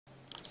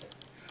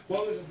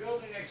Well, there's a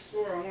building next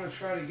door I want to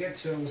try to get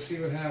to. We'll see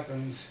what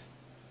happens.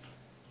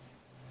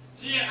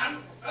 See, I'm a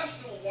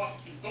professional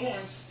walking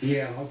doors.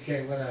 Yeah,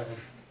 okay, whatever.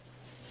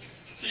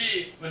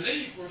 See, we're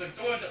looking for the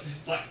doors of this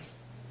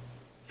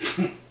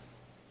button.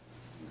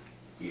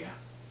 Yeah.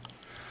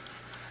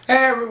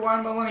 Hey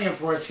everyone, Millennium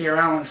Force here,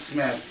 Alan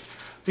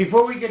Smith.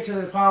 Before we get to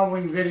the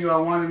following video,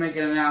 I want to make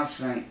an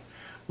announcement.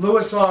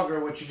 Louis Auger,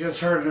 which you just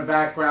heard in the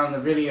background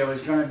of the video,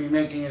 is going to be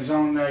making his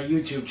own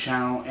YouTube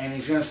channel, and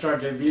he's going to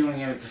start debuting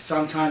it at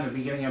sometime at the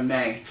beginning of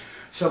May.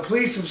 So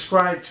please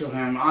subscribe to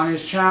him. On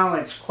his channel,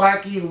 it's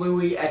Quacky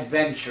Louie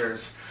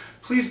Adventures.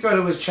 Please go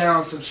to his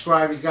channel and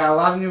subscribe. He's got a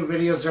lot of new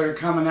videos that are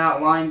coming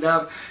out lined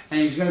up, and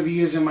he's going to be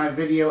using my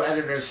video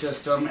editor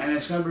system, and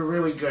it's going to be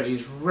really good.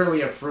 He's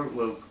really a Fruit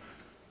Loop.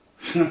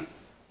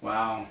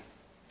 Wow.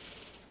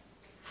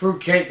 Fruit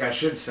cake, I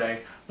should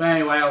say. But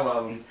anyway, I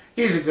love him.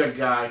 He's a good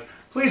guy.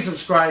 Please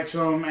subscribe to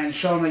him and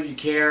show him that you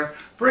care.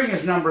 Bring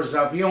his numbers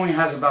up. He only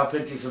has about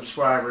 50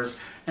 subscribers.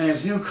 And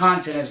his new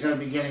content is going to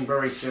be beginning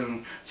very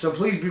soon. So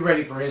please be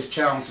ready for his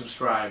channel and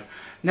subscribe.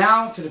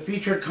 Now to the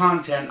featured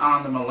content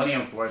on the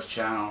Millennium Force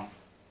channel.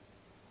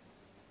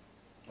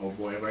 Oh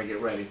boy, everybody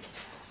get ready.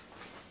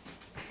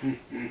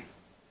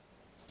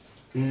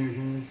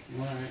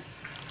 Alright.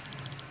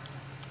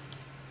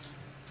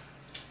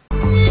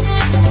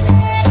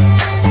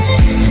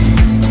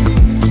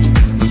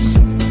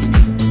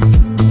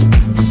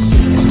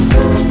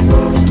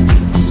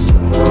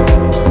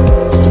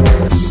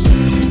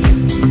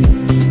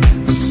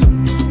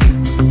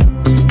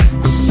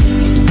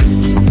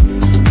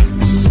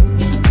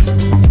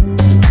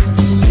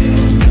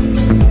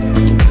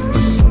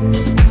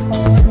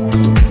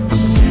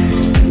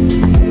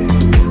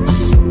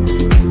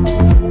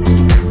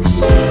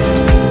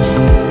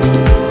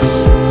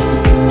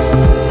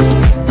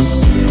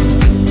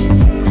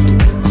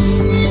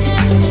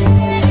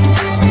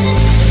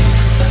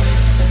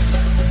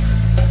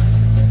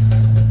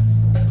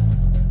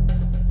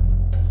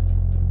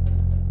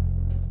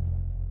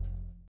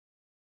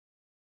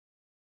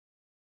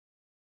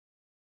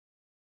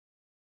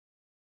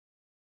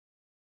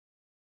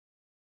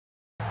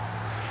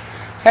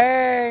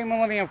 Hey,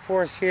 Millennium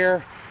Force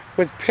here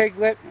with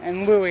Piglet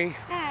and Louie.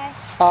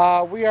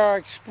 Hi. We are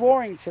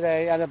exploring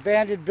today an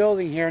abandoned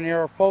building here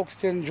near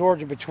Folkston,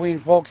 Georgia, between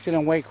Folkston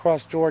and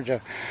Waycross, Georgia.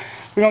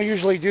 We don't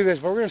usually do this,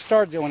 but we're going to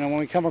start doing it when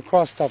we come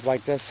across stuff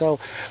like this. So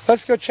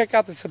let's go check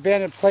out this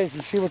abandoned place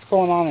and see what's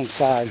going on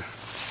inside.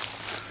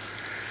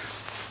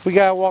 We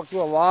got to walk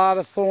through a lot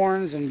of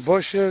thorns and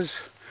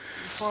bushes.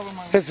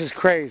 This is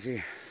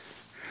crazy.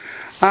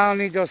 I don't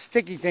need those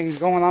sticky things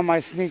going on my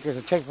sneakers.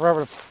 It'll take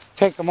forever to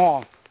take them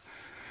off.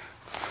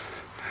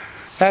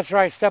 That's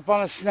right, step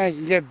on a snake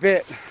and get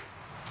bit.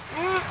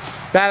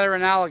 That or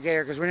an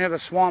alligator, because we're near the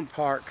swamp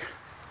park.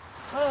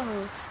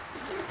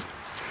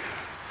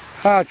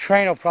 A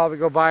train will probably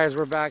go by as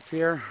we're back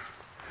here.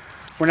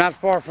 We're not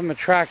far from the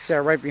tracks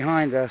there, right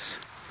behind us.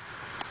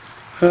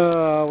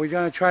 We're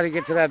going to try to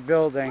get to that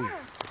building.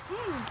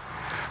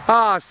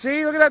 Ah,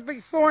 see? Look at that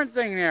big thorn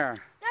thing there.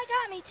 That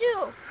got me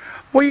too.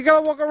 Well, you got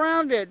to walk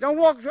around it. Don't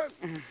walk...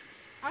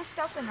 I'm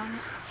stepping on it.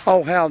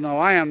 Oh, hell no.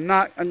 I am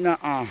not...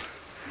 nuh-uh.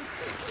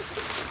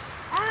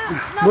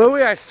 No,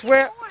 Louie, I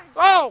swear...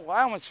 Oh,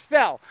 I almost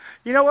fell.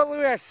 You know what,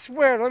 Louie? I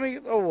swear. Let me...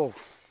 Oh.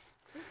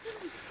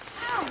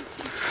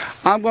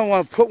 I'm going to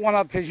want to put one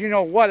up because you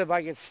know what if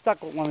I get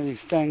stuck with one of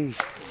these things.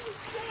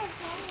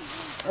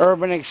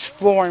 Urban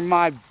exploring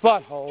my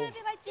butthole. It's going to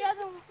be like the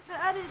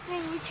other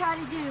thing we try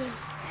to do.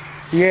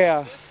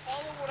 Yeah. Just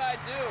follow what I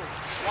do.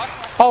 Watch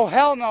my... Oh,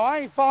 hell no. I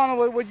ain't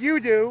following what you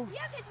do.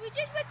 Yeah, because we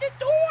just went through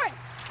thorns.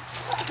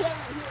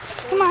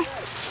 Come on.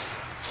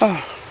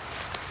 Oh.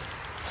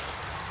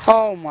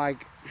 Oh my...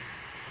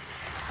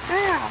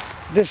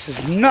 Ow. This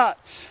is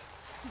nuts.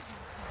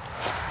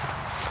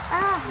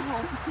 Ow.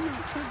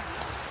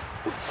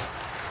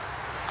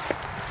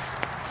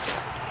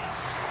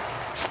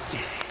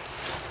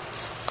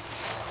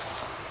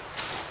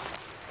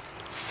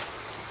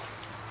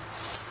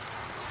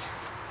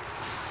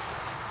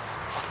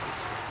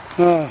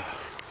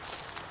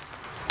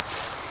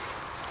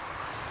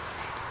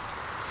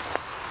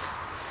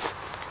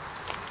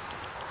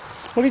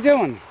 What are you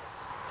doing?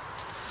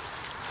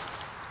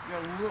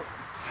 Look.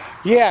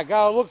 Yeah,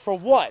 gotta look for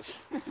what?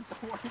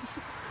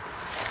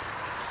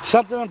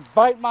 Something to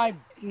bite my...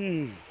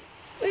 You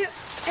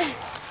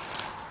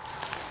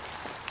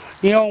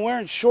know,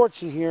 wearing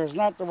shorts in here is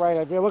not the right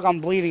idea. Look, I'm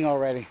bleeding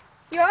already.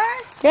 You are?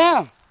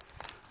 Yeah,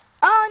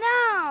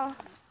 Oh no.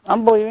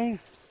 I'm bleeding.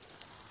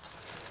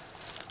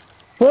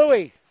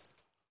 Louie,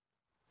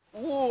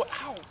 Ooh,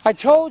 ow. I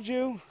told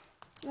you.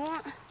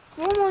 We're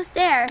almost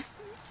there.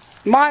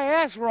 My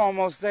ass, we're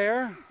almost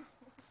there.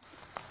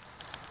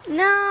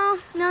 No.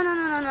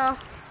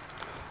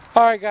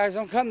 All right, guys,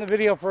 I'm cutting the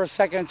video for a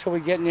second until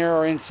we get near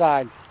or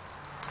inside,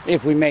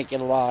 if we make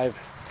it alive.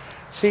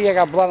 See, I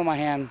got blood on my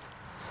hand.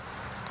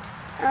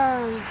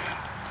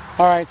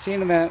 All right, see you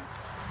in a minute.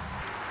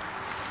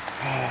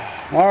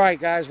 All right,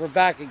 guys, we're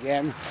back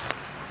again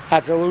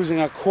after losing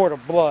a quart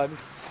of blood.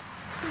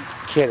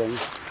 Kidding.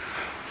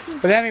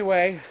 But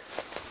anyway,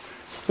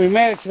 we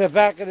made it to the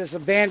back of this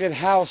abandoned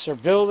house or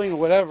building or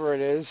whatever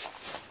it is.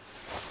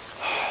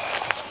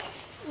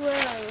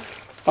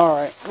 Whoa.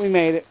 Alright, we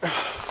made it.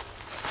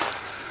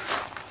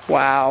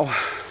 Wow.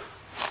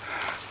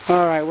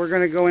 Alright, we're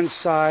going to go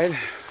inside.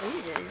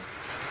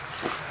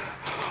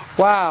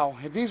 Wow,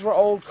 if these were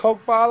old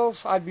Coke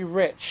bottles, I'd be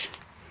rich.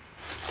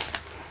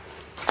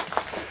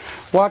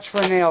 Watch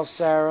for nails,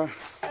 Sarah.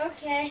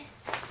 Okay.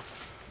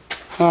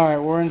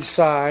 Alright, we're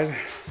inside.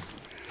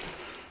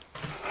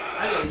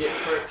 I didn't get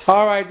pricked.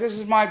 Alright, this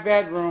is my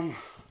bedroom.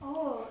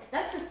 Oh,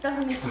 that just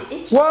doesn't make you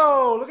itchy.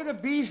 Whoa, look at the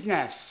bee's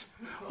nest.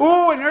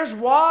 Ooh, and there's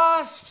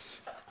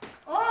wasps.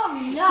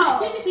 Oh no.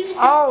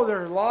 Oh,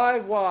 they're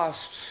live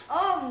wasps.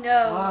 Oh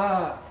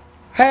no.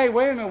 Hey,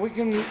 wait a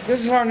minute,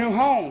 this is our new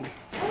home.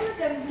 Oh, look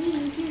at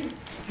me too.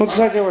 Looks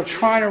like they were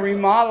trying to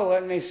remodel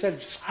it and they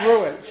said,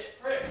 screw it.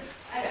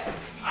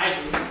 I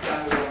didn't know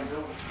what I'm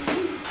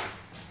doing.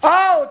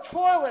 Oh, a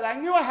toilet. I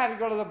knew I had to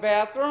go to the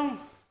bathroom.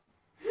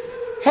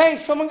 Hey,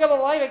 someone got a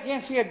light? I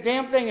can't see a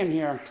damn thing in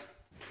here.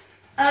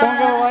 Someone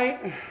got a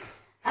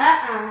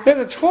light? There's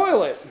a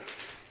toilet.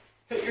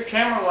 Hit your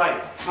camera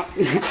light.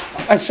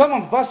 And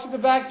someone busted the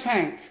back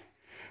tank.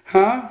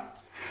 Huh?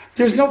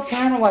 There's no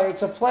camera light.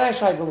 It's a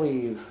flash, I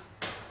believe.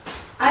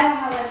 I don't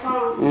have my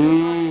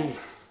phone.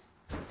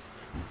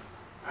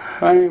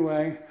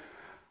 Anyway,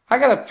 I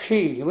gotta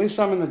pee. At least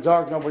I'm in the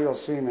dark. Nobody will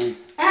see me.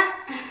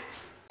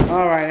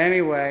 Alright,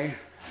 anyway.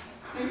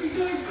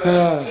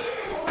 Wow.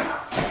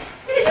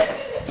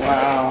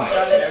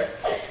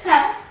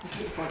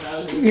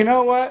 You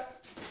know what?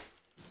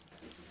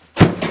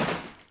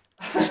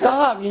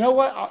 Stop. You know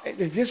what?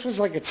 If this was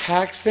like a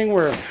tax thing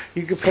where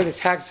you could pay the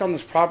tax on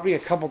this property, a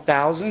couple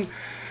thousand.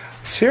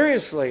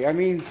 Seriously, I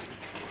mean,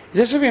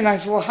 this would be a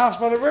nice little house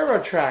by the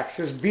railroad tracks.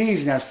 There's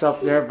bees nest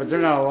up there, but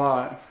they're not a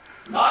lot.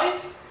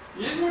 Nice?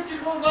 This is what you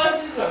call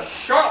nice? This is a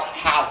shark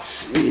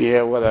house.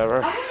 Yeah,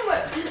 whatever. I wonder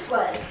what this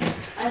was.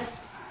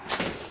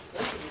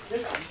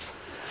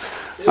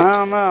 I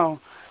don't know.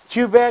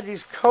 Too bad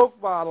these Coke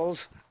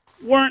bottles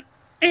weren't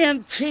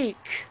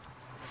antique.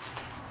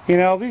 You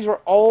know, these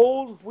were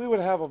old. We would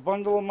have a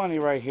bundle of money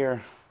right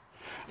here.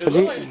 It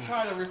looked like you're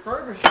trying to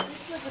refurbish it.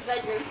 This was a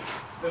bedroom.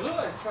 It looked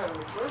like you're trying to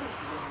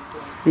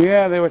refurbish it.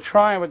 Yeah, they were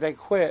trying, but they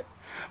quit.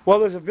 Well,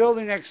 there's a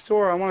building next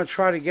door. I want to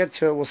try to get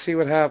to it. We'll see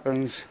what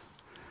happens.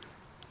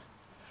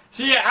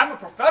 See, I'm a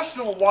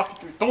professional walking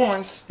through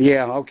thorns.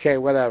 Yeah, okay,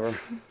 whatever.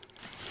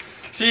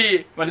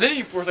 See, my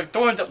lady force like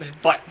thorns up his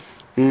butt.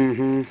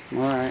 Mm-hmm.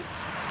 All right.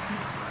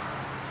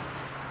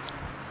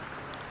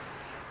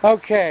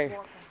 Okay.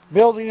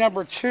 Building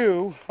number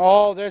 2.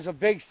 Oh, there's a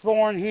big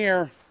thorn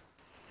here.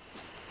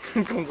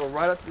 I'm gonna go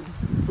right up your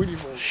booty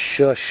hole.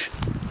 Shush.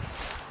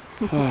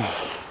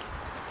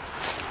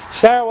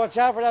 Sarah, watch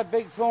out for that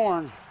big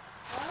thorn.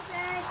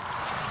 Okay.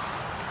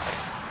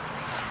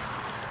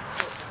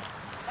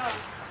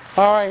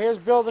 All right, here's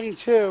building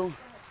 2.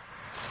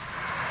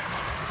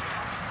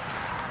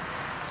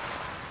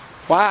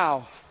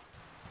 Wow.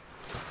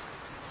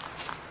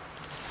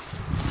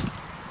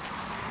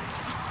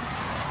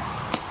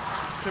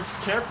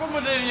 Careful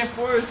with Indian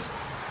forest.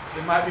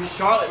 It might be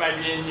Charlotte might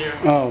be in here.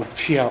 Oh,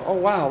 yeah. Oh,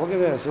 wow, look at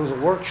this. It was a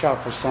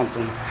workshop for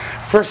something.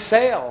 For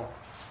sale.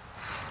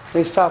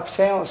 They stopped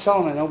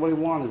selling it. Nobody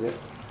wanted it.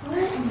 What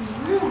in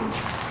the world?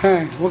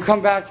 Hey, we'll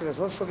come back to this.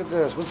 Let's look at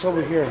this. What's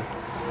over here?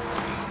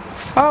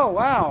 Oh,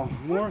 wow.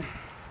 More.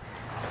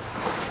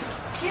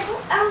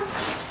 Careful. Ow.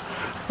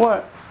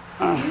 What?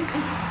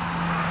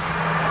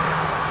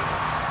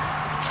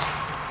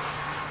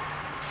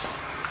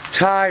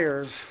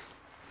 Tires.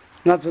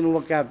 Nothing to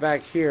look at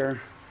back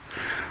here.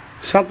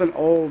 Something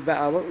old.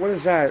 What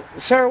is that?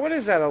 Sarah, what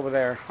is that over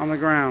there on the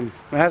ground?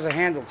 It has a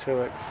handle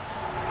to it.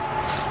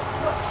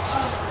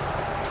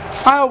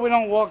 I hope we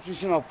don't walk through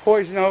some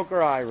poison oak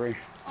or ivory.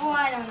 Oh,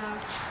 I don't know.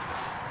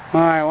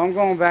 All right, well, I'm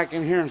going back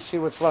in here and see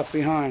what's left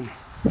behind.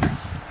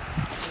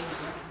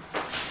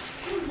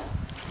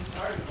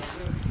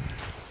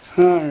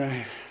 All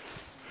right.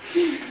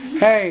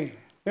 Hey,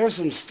 there's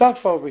some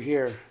stuff over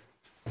here.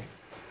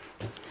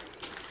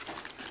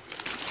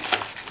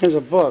 Here's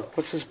a book.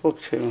 What's this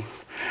book to?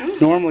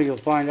 Normally you'll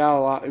find out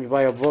a lot if you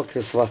buy a book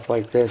that's left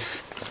like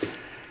this.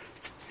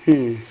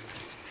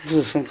 This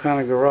is some kind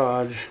of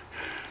garage.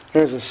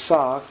 There's a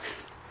sock.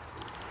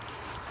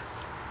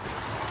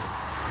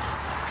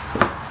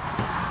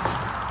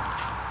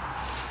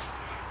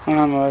 I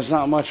don't know, there's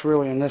not much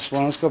really in this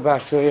one. Let's go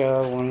back to the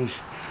other ones.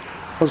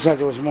 Looks like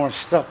there was more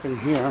stuff in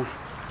here.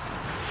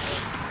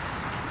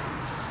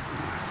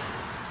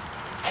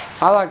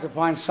 I like to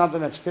find something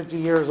that's 50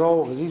 years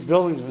old, because these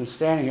buildings have been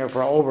standing here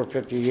for over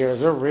 50 years.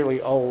 They're really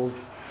old.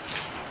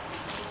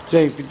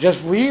 They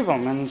just leave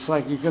them, and it's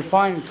like you can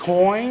find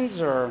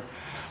coins or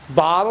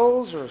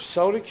bottles or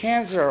soda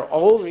cans that are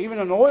old, or even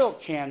an oil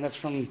can that's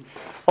from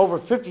over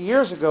 50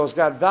 years ago has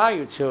got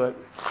value to it,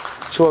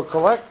 to a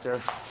collector.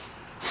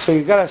 So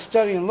you've got to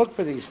study and look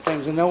for these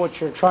things and know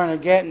what you're trying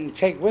to get and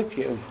take with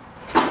you.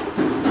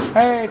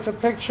 Hey, it's a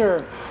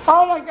picture.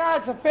 Oh my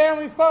God, it's a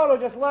family photo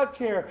just left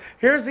here.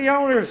 Here's the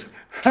owners.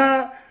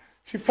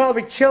 She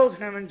probably killed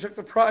him and took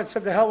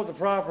said the hell with the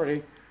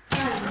property.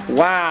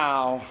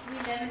 Wow.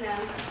 You never know.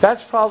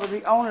 That's probably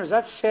the owners.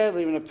 That's sad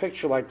leaving a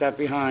picture like that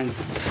behind.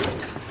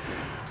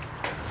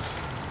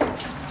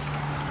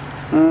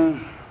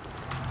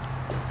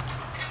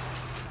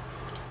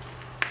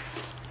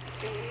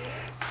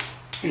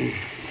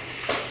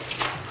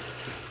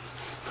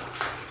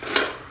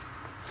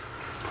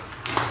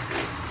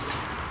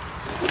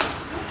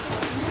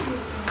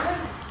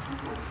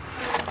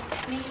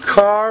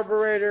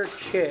 Carburetor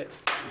kit.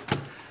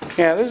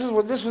 Yeah, this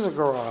was a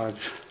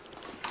garage.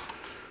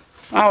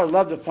 I would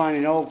love to find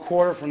an old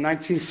quarter from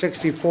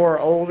 1964 or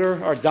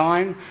older, or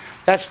dime.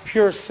 That's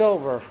pure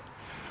silver.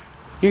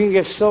 You can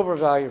get silver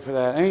value for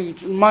that. Any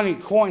money,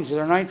 coins that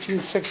are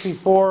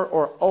 1964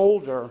 or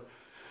older.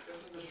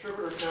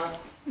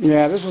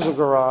 Yeah, this was a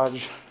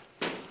garage.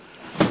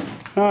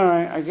 All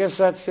right, I guess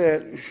that's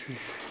it.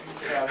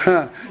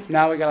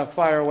 Now we got a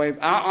fire away.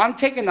 I'm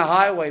taking the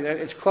highway.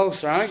 It's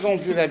closer. I ain't going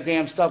through that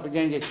damn stuff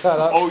again and get cut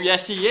up. Oh,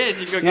 yes, he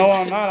is. No,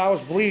 I'm not. I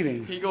was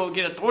bleeding. He gonna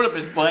get a thorn up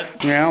his butt.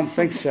 Yeah, I don't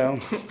think so.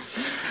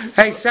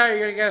 Hey, Sarah,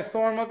 you gonna get a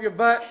thorn up your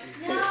butt?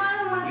 No, I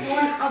don't want a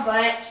thorn up my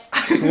butt.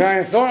 You got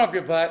a thorn up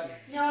your butt?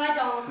 No, I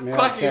don't. Yeah,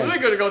 Clucky, okay. we're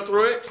gonna go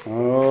through it.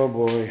 Oh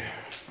boy.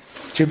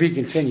 To be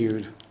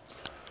continued.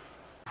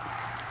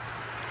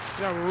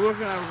 Yeah, we're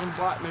looking at it and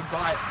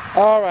buy it.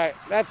 All right,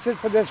 that's it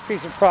for this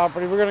piece of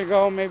property. We're gonna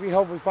go maybe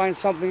hopefully find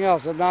something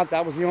else. If not,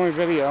 that was the only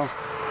video.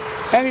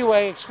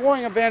 Anyway,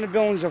 exploring abandoned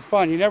buildings are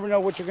fun. You never know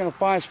what you're gonna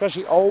find,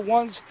 especially old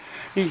ones.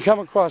 You can come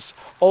across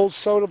old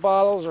soda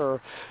bottles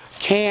or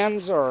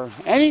cans or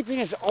anything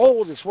that's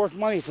old that's worth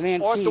money. It's an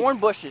antique. Or thorn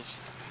bushes.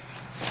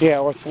 Yeah,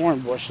 or thorn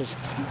bushes.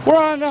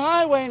 We're on the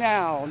highway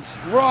now.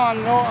 We're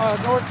on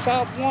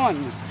North-South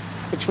 1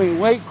 between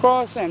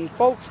Waycross and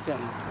Folkston.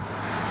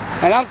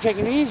 And I'm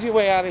taking the easy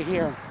way out of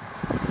here.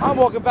 I'm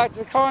walking back to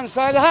the car on the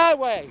side of the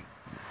highway.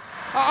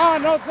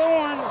 No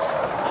thorns.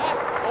 Yes,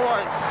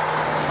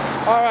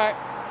 thorns. All right.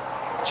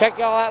 Check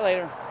y'all out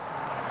later.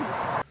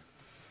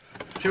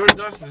 See what it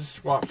does? This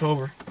swaps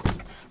over.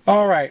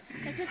 All right.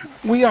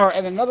 We are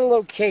at another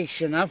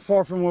location, not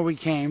far from where we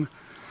came.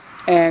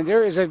 And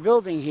there is a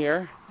building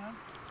here.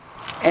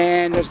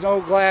 And there's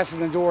no glass in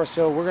the door,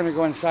 so we're going to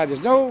go inside.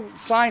 There's no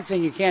sign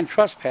saying you can't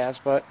trespass,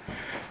 but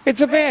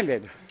it's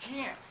abandoned. You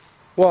can't.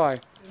 Why?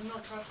 There's no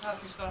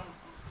trespassing stuff.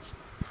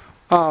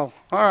 Oh,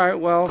 all right.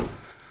 Well,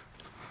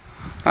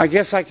 I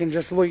guess I can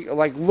just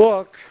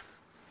look.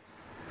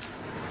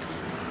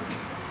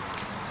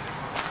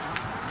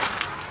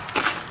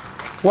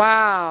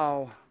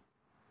 Wow.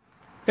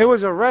 It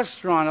was a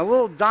restaurant, a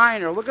little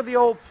diner. Look at the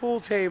old pool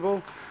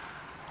table.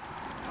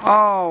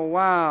 Oh,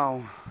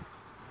 wow.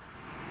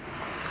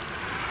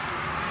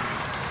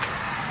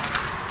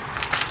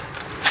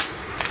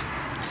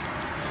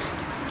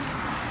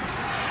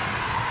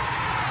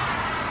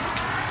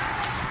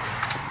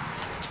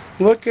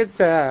 Look at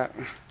that.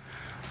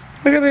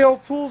 Look at the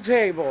old pool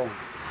table.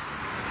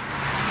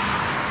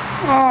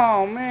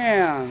 Oh,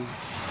 man.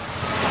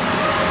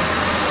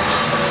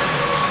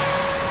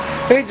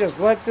 They just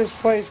let this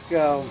place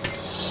go.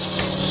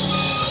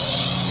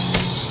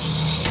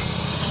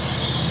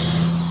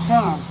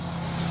 Huh.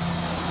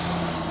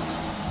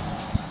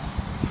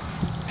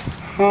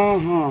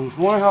 I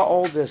wonder how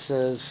old this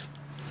is.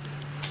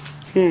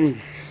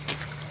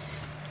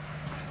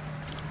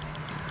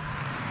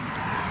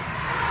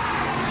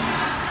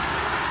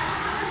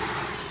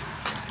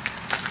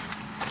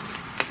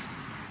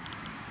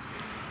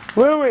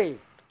 Louie!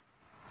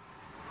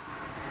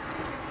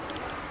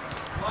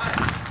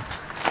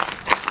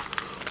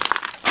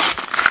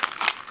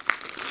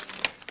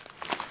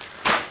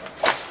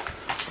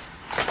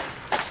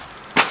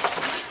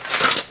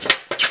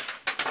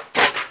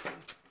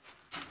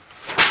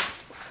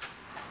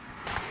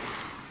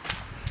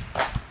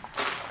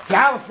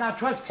 Now it's not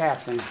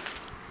trespassing.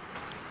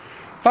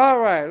 All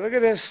right, look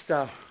at this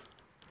stuff.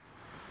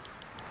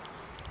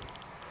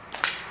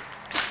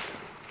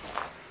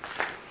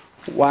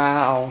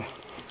 Wow.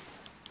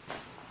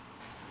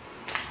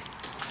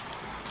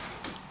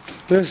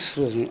 This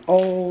was an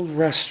old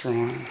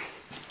restaurant.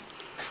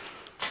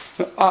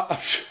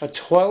 A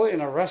toilet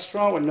in a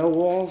restaurant with no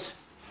walls?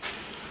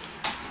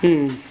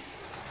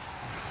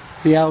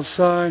 The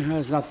outside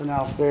has nothing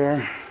out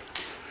there.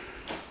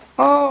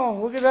 Oh,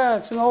 look at that.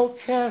 It's an old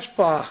cash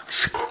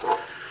box.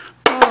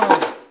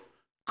 Oh,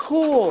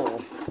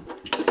 cool.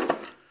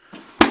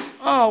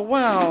 Oh,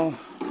 wow.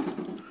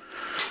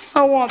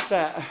 I want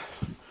that.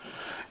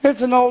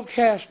 It's an old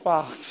cash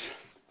box.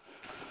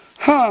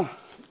 Huh.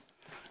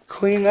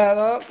 Clean that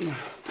up.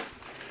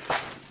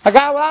 I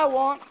got what I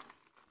want.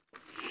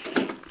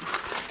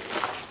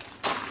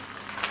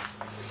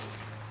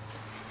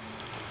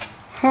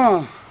 Huh.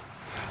 Look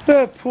at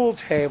that pool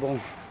table.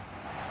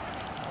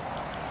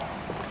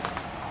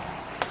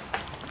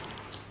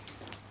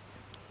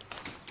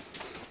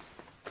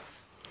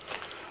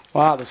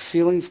 Wow, the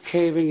ceiling's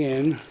caving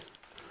in.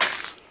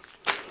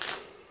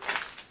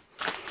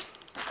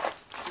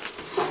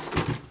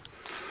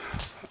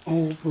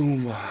 Old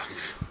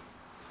boombox.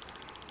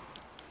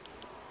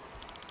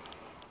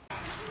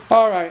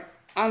 Alright,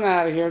 I'm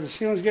out of here. The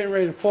ceiling's getting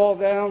ready to fall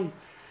down.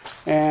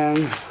 And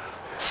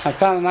I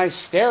found a nice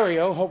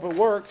stereo. Hope it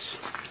works.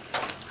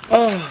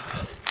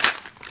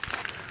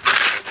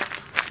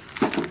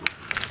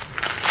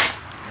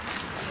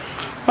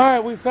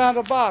 Alright, we found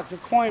a box, a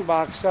coin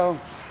box. So,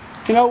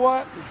 you know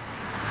what?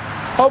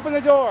 Open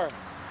the door.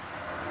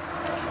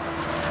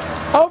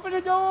 Open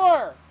the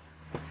door!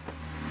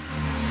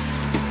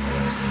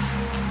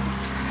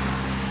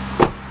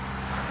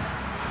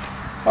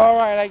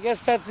 Alright, I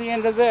guess that's the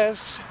end of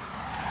this.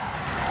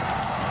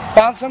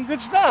 Found some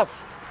good stuff.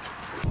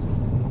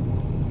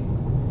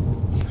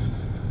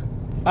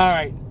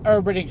 Alright,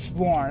 urban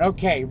exploring.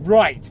 Okay,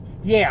 right.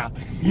 Yeah.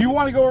 You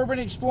want to go urban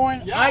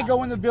exploring? Yeah. I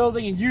go in the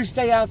building and you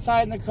stay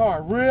outside in the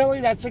car.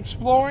 Really? That's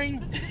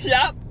exploring?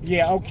 Yep.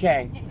 Yeah,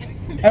 okay.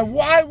 And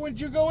why would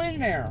you go in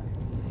there?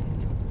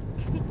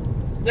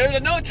 There's a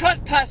no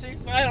trespassing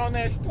sign on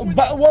this.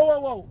 But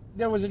whoa.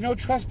 There was a no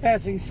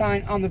trespassing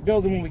sign on the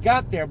building when we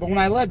got there, but when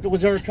I left,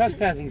 was there a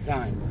trespassing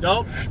sign?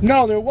 Nope.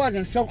 No, there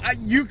wasn't. So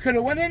you could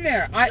have went in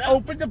there. I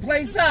opened the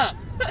place up.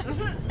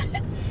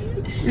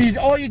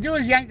 All you do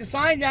is yank the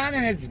sign down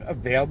and it's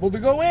available to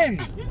go in.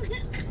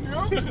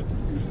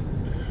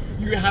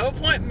 You have a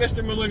point,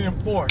 Mr. Millennium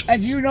Force.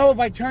 And you know if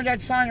I turned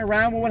that sign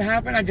around, what would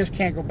happen? I just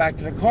can't go back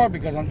to the car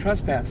because I'm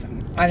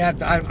trespassing. I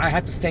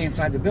have to stay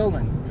inside the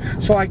building.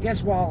 So I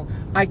guess while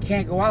I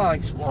can't go out, I'll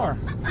explore.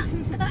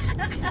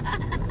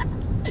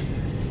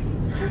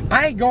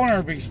 I ain't going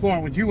urban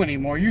exploring with you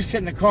anymore. You sit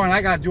in the car and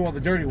I gotta do all the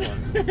dirty work.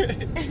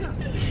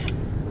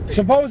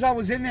 Suppose I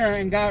was in there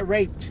and got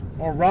raped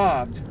or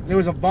robbed. There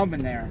was a bum in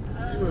there.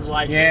 You would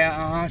like it.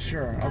 Yeah,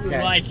 sure. You Okay.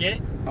 would like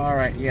it.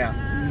 Alright, yeah.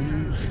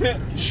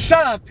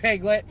 Shut up,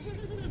 Piglet.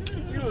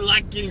 You would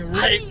like getting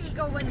I raped. need to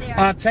go in there.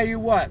 I'll tell you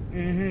what.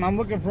 I'm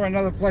looking for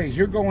another place.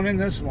 You're going in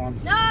this one.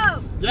 No! Yeah,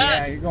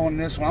 Yes. you're going in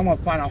this one. I'm gonna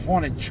find a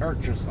haunted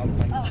church or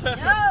something. Oh, no!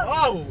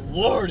 Oh,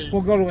 Lordy.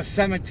 We'll go to a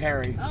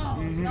cemetery. Oh,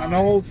 An no.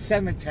 old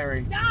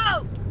cemetery.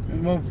 No!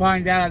 And we'll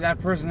find out if that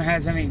person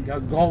has any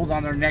gold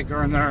on their neck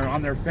or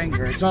on their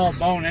finger. It's all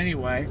bone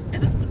anyway.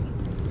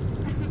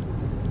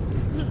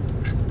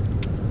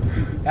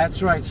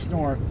 That's right,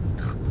 snort.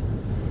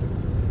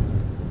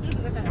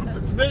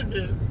 It's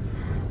business.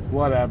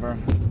 Whatever.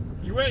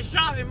 You went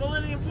shopping,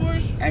 Millennium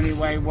Force?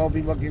 Anyway, we'll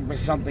be looking for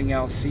something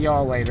else. See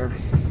y'all later.